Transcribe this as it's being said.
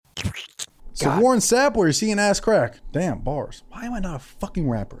So Warren Sapp, where you're seeing ass crack. Damn, bars. Why am I not a fucking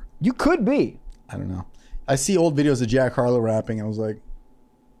rapper? You could be. I don't know. I see old videos of Jack Harlow rapping, and I was like,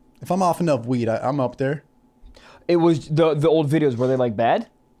 if I'm off enough weed, I'm up there. It was the old videos. Were they like bad,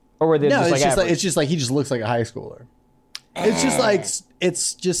 or were they No, just it's like just average? like it's just like he just looks like a high schooler. It's just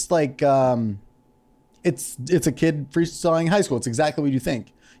like it's a kid freestyling in high school. It's exactly what you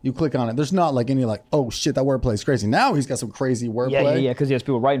think. You click on it. There's not like any like, oh shit, that wordplay is crazy. Now he's got some crazy wordplay. Yeah, because he has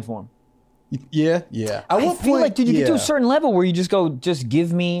people writing for him. Yeah. I feel like, dude, you get to a certain level where you just go, just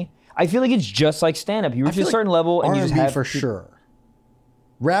give me. I feel like it's just like stand up. You reach a certain level and you just R&B have for sure.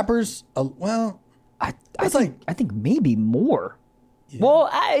 Rappers, well, I think maybe more. Yeah. Well,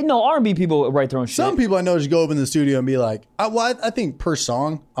 R&B people write their own shit. Some people I know just go up in the studio and be like, I think per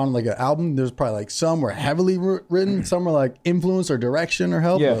song on like an album, there's probably like some were heavily written, some were like influence or direction or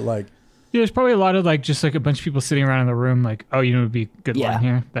help. Yeah. But like, yeah, there's probably a lot of like just like a bunch of people sitting around in the room, like, oh, you know, would be a good line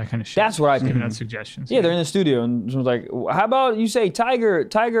here, that kind of shit. That's what I just think. giving out suggestions. Yeah, they're in the studio and someone's like, how about you say Tiger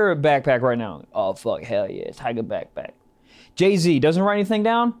backpack right now? Oh fuck, hell yeah, Tiger backpack. Jay-Z doesn't write anything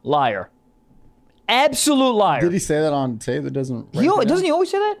down. Liar. Absolute liar. did he say that on tape? That doesn't. Doesn't he always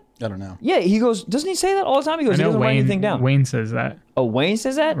say that? I don't know. Yeah, he goes. Doesn't he say that all the time? He goes. He doesn't write anything down. Wayne says that. Oh, Wayne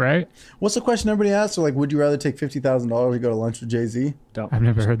says that, right? What's the question everybody asks? So like, would you rather take $50,000 to go to lunch with Jay-Z? I've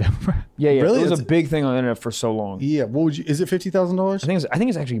never heard that before. Yeah. Really? It was a big thing on the internet for so long. Yeah. What would you? Is it $50,000? I think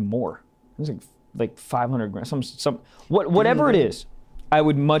it's actually more. It's like 500 grand. Whatever it is, I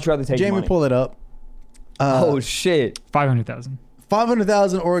would much rather take. Jamie, money. pull it up. Oh shit. 500,000.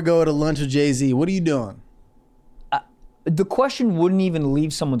 500,000 or go to lunch with Jay-Z. What are you doing? The question wouldn't even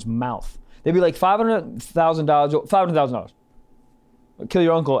leave someone's mouth. They'd be like $500,000. $500,000. Kill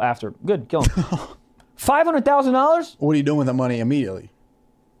your uncle after. Good, kill him. $500,000? What are you doing with that money immediately?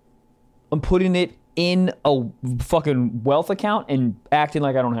 I'm putting it in a fucking wealth account and acting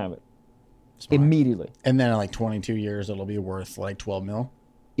like I don't have it. Smart. Immediately. And then in like 22 years, it'll be worth like 12 mil.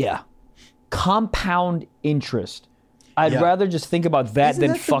 Yeah. Compound interest. I'd rather just think about that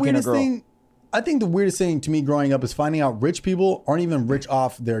than fucking a girl. Thing? I think the weirdest thing to me growing up is finding out rich people aren't even rich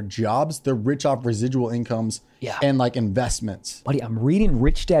off their jobs. They're rich off residual incomes and like investments. Buddy, I'm reading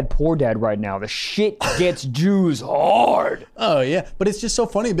Rich Dad, Poor Dad right now. The shit gets Jews hard. Oh, yeah. But it's just so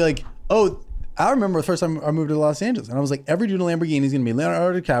funny to be like, oh, I remember the first time I moved to Los Angeles and I was like, every dude in a Lamborghini is going to be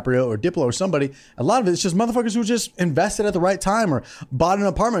Leonardo DiCaprio or Diplo or somebody. A lot of it's just motherfuckers who just invested at the right time or bought an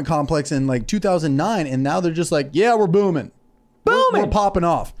apartment complex in like 2009 and now they're just like, yeah, we're booming. We're popping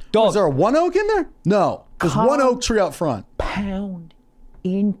off. Dog. Is there a one oak in there? No. There's one oak tree out front. Compound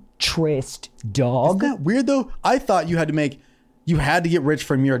interest, dog. Isn't that weird though? I thought you had to get rich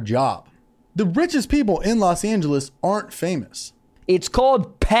from your job. The richest people in Los Angeles aren't famous. It's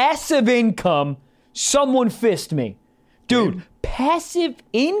called passive income. Someone fist me. Dude, passive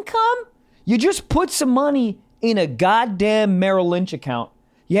income? You just put some money in a goddamn Merrill Lynch account.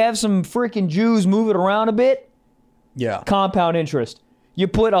 You have some freaking Jews move it around a bit. Yeah. Compound interest. You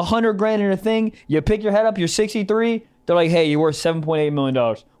put 100 grand in a thing, you pick your head up, you're 63, they're like, hey, you're worth $7.8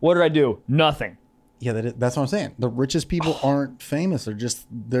 million. What did I do? Nothing. Yeah, that's what I'm saying. The richest people aren't famous. They're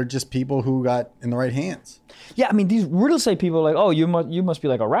just people who got in the right hands. Yeah, I mean, these real estate people are like, oh, you must be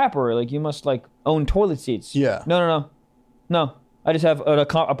like a rapper. Like, you must like own toilet seats. Yeah. No. I just have an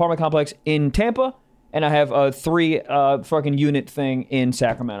apartment complex in Tampa, and I have a 3 fucking unit thing in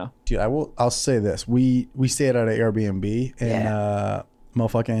Sacramento. Dude, I'll say this. We stayed at an Airbnb in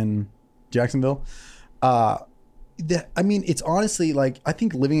motherfucking Jacksonville. I mean, it's honestly like, I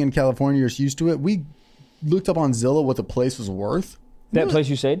think living in California, you're used to it. We looked up on Zillow what the place was worth. That place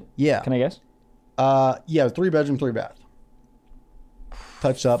you stayed? Yeah. Can I guess? Yeah, 3 bedroom, 3 bath.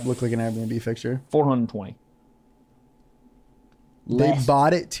 Touched up, looked like an Airbnb fixture. 420. They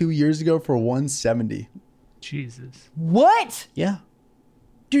bought it 2 years ago for 170. Jesus. What? Yeah.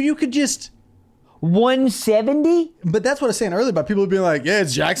 Dude, you could just... 170? But that's what I was saying earlier about people being like, yeah,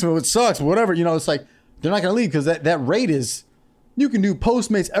 it's Jacksonville, it sucks, whatever. You know, it's like, they're not going to leave because that rate is... You can do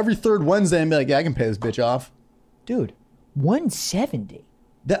Postmates every 3rd Wednesday and be like, yeah, I can pay this bitch off. Dude, 170?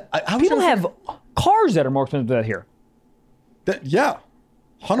 People have cars that are more expensive than that here. Yeah,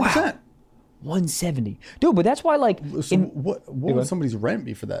 100%. Wow. 170. Dude, but that's why, like... So what would somebody's rent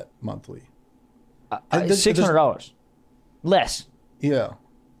be for that monthly? $600. Less. Yeah.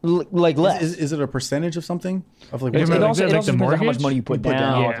 Like less. Is it a percentage of something? Of like, it also like depends the on how much mortgage? money you put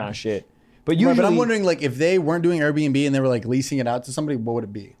down, all that kind of shit. But usually, but I'm wondering, like, if they weren't doing Airbnb and they were like leasing it out to somebody, what would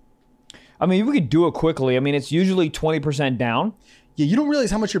it be? I mean, we could do it quickly. I mean, it's usually 20% down. Yeah, you don't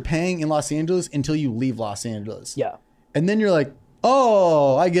realize how much you're paying in Los Angeles until you leave Los Angeles. Yeah. And then you're like,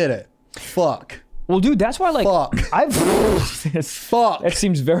 oh, I get it. Fuck. Well, dude, that's why, like, Fuck. Fuck. That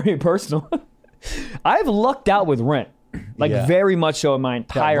seems very personal. I've lucked out with rent, like Yeah. very much so in my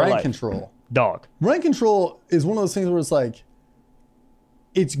entire Rent life. control. Dog. Rent control is one of those things where it's like,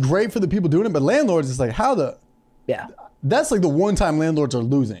 it's great for the people doing it, but landlords is like, how the, Yeah. that's like the one time landlords are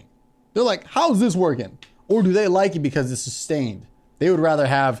losing. They're like, how's this working? Or do they like it because it's sustained? They would rather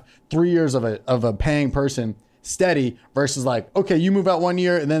have 3 years of a paying person steady versus like, okay, you move out 1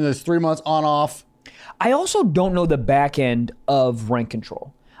 year and then there's 3 months on off. I also don't know the back end of rent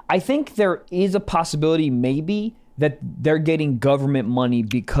control. I think there is a possibility maybe that they're getting government money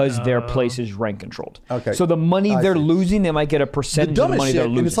because their place is rent controlled. Okay. So the money they're losing, they might get a The percentage of the dumbest money shit, they're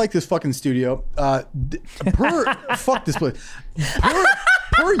losing. and it's like this fucking studio. Fuck this place.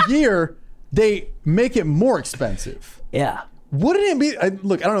 Per year, they make it more expensive. yeah. Wouldn't it be?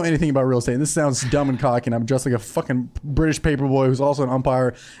 Look, I don't know anything about real estate. And this sounds dumb and cocky, and I'm just like a fucking British paperboy who's also an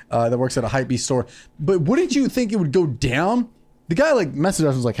umpire that works at a hypebeast store. But wouldn't you think it would go down? The guy like messaged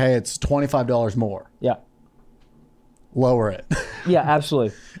us and was like, "Hey, it's $25 more. Yeah. Lower it." Yeah,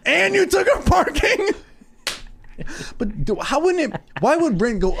 absolutely. And you took our parking. But how wouldn't it? Why would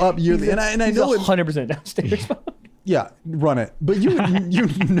rent go up yearly? And I He's know it. 100% downstairs. Yeah, run it. But you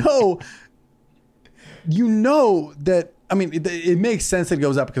know that. I mean, it makes sense that it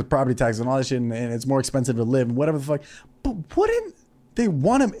goes up because property taxes and all that shit, and it's more expensive to live and whatever the fuck. But wouldn't they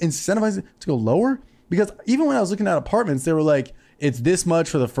want to incentivize it to go lower? Because even when I was looking at apartments, they were like, it's this much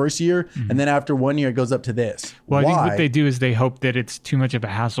for the first year, and then after 1 year, it goes up to this. Well, I Why? think what they do is they hope that it's too much of a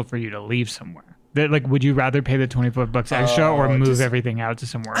hassle for you to leave somewhere. That like, would you rather pay the $25 extra or move everything out to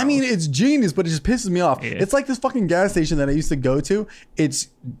somewhere else? I mean, it's genius, but it just pisses me off. Yeah. It's like this fucking gas station that I used to go to. It's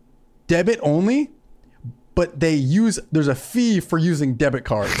debit only, but there's a fee for using debit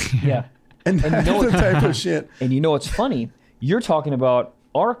cards. Yeah. And that's know the what- type of shit. And you know what's funny? You're talking about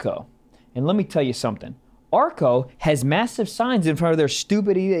Arco. And let me tell you something. Arco has massive signs in front of their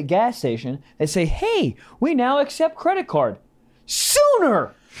stupid idiot gas station that say, hey, we now accept credit card.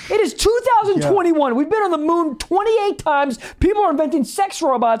 Sooner! It is 2021. We've been on the moon 28 times. People are inventing sex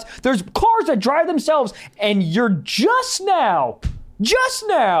robots. There's cars that drive themselves. And you're just now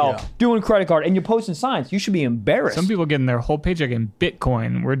Yeah. doing credit card. And you're posting signs. You should be embarrassed. some people getting their whole paycheck in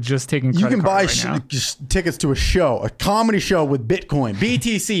Bitcoin. We're just taking You credit can card buy right now. just tickets to a comedy show with Bitcoin,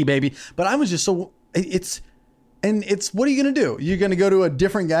 BTC, baby. But I was just so it's what are you gonna do? You're gonna go to a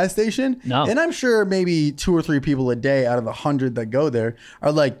different gas station? No. And I'm sure maybe 2 or 3 people a day out of the 100 that go there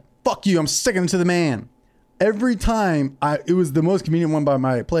are like, "Fuck you! I'm sticking to the man." Every time it was the most convenient one by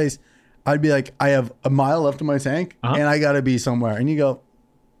my place. I'd be like, I have a mile left in my tank, and I gotta be somewhere. And you go,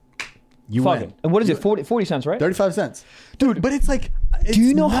 you Fuck win. it. And what is it? 40 cents, right? 35 cents, dude. But it's like, it's Do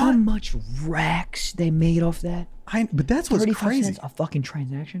you know not, how much racks they made off that? But that's what's 35 crazy. cents a fucking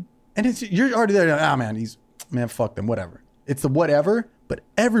transaction? And you're already there. Ah, man, fuck them. Whatever. It's the whatever, but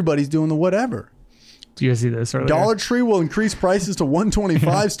everybody's doing the whatever. Do you guys see this earlier? Dollar Tree will increase prices to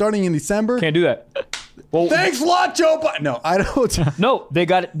 $1.25 starting in December. Can't do that. Well, Thanks a lot, Joe Biden. No, I don't. no, they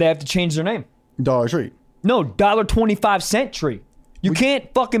have to change their name. Dollar Tree. No, $1.25 tree. You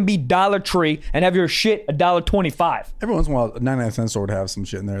can't fucking be Dollar Tree and have your shit $1.25. Every once in a while, a 99-cent store would have some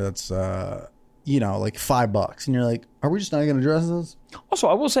shit in there that's, like $5, and you're like, are we just not going to address this? Also,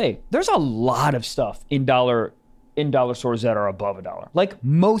 I will say there's a lot of stuff in dollar stores that are above $1. Like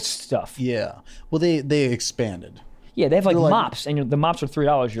most stuff. Yeah. Well, they expanded. Yeah, they have like They're like- mops, and the mops are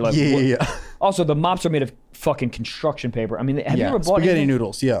 $3. You're like, Yeah, what? yeah. Also, the mops are made of fucking construction paper. I mean, have you Yeah. ever bought Spaghetti anything?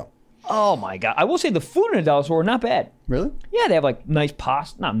 noodles. Yeah. Oh my god! I will say the food in a dollar store are not bad. Really? Yeah, they have like nice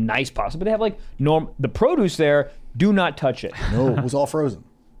pasta, not nice pasta, but they have like the produce there. Do not touch it. No, it was all frozen.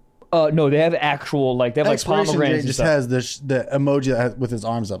 No, they have actual like they have like Expiration pomegranates date and just stuff. has the emoji that has, with his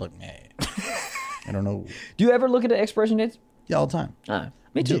arms up, like, man. I don't know. Do you ever look at the expiration dates? Yeah, all the time.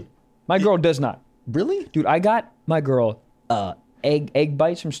 Me too. Dude. My girl does not. Really? Dude, I got my girl egg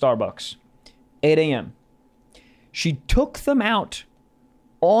bites from Starbucks, 8 a.m. She took them out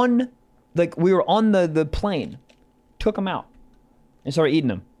on, like we were on the plane, took them out and started eating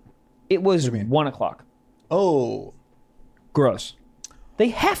them. It was 1 o'clock. Oh, Gross. They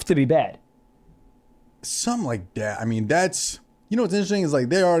have to be bad. something like that. I mean, that's, what's interesting is like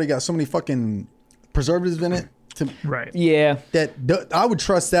they already got so many fucking preservatives in it Right. Yeah. I would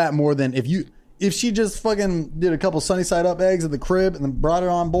trust that more than if she just fucking did a couple sunny side up eggs at the crib and then brought it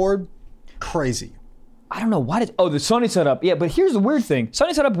on board. Crazy. I don't know why the sunny side up. Yeah, but here's the weird thing.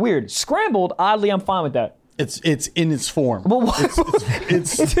 Sunny side up, weird. Scrambled, oddly, I'm fine with that. It's in its form. But why?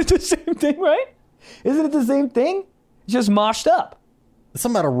 It's Is it the same thing, right? Isn't it the same thing? It's just moshed up.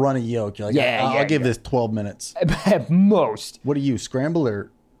 something about a runny yolk. You're like, Yeah, I'll give this 12 minutes. At most. What do you scramble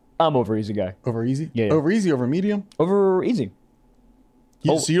or I'm over easy guy. over easy? Yeah. Over easy, over medium. Over easy.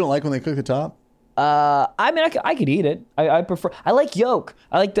 So you don't like when they cook the top? I mean, I could eat it. I prefer. I like yolk.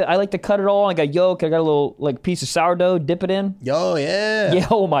 I like to cut it all. I got yolk. I got a little like piece of sourdough. Dip it in. Yo, yeah. Yeah.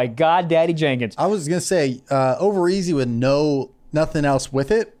 Oh my God, Daddy Jenkins. I was gonna say over easy with nothing else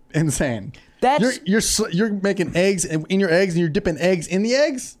with it. Insane. That's you're making eggs in your eggs and you're dipping eggs in the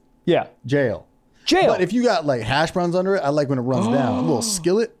eggs. yeah. Jail. Jail. But if you got like hash browns under it, I like when it runs down. A little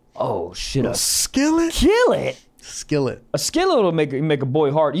skillet. Oh shit. A Skillet. skillet. Skillet. A skillet will make a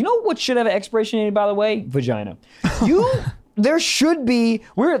boy hard. You know what should have an expiration date, by the way? Vagina. There should be.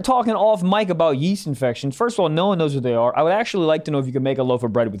 We're talking off mic about yeast infections. First of all, no one knows what they are. I would actually like to know if you can make a loaf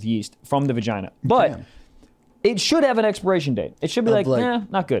of bread with yeast from the vagina. But can. it should have an expiration date. It should be like, like-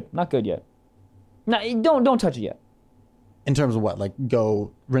 not good. Not good yet. No, don't touch it yet. In terms of what? Like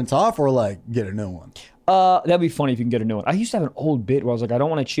go rinse off or like get a new one? That'd be funny if you can get a new one. I used to have an old bit where I was like, I don't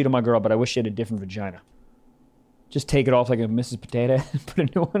want to cheat on my girl, but I wish she had a different vagina. Just take it off like a Mrs. Potato and put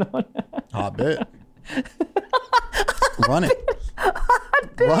a new one on. Hot bit. Run it.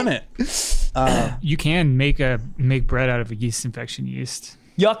 Run it. You can make bread out of a yeast infection yeast.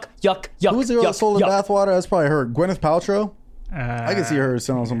 Yuck, yuck, yuck. Who was the girl that yuck, sold the yuck. bathwater? That's probably her. Gwyneth Paltrow. I can see her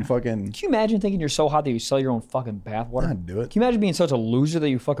selling some fucking. Can you imagine thinking you're so hot that you sell your own fucking bathwater? I'd do it. Can you imagine being such a loser that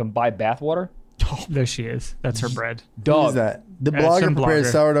you fucking buy bathwater? There she is. That's her bread. Who Dog. is that? The Some blogger prepared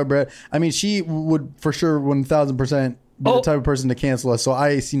blogger. sourdough bread. I mean, she would for sure 1,000% be Oh. the type of person to cancel us. So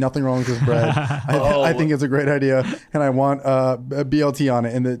I see nothing wrong with this bread. I think it's a great idea, and I want a BLT on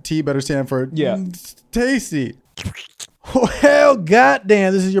it, and the T better stand for tasty. Well,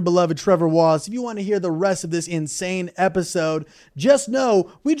 goddamn, this is your beloved Trevor Wallace. If you want to hear the rest of this insane episode, just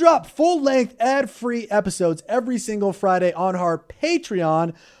know we drop full-length, ad-free episodes every single Friday on our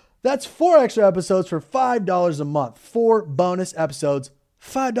Patreon. That's 4 extra episodes for $5 a month. 4 bonus episodes,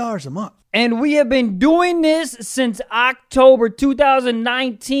 $5 a month. And we have been doing this since October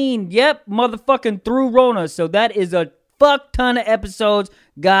 2019. Yep, motherfucking through Rona. So that is a fuck ton of episodes.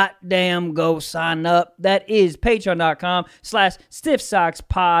 Goddamn, go sign up. That is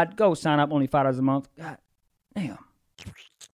patreon.com/stiffsockspod. Go sign up, only $5 a month. God damn.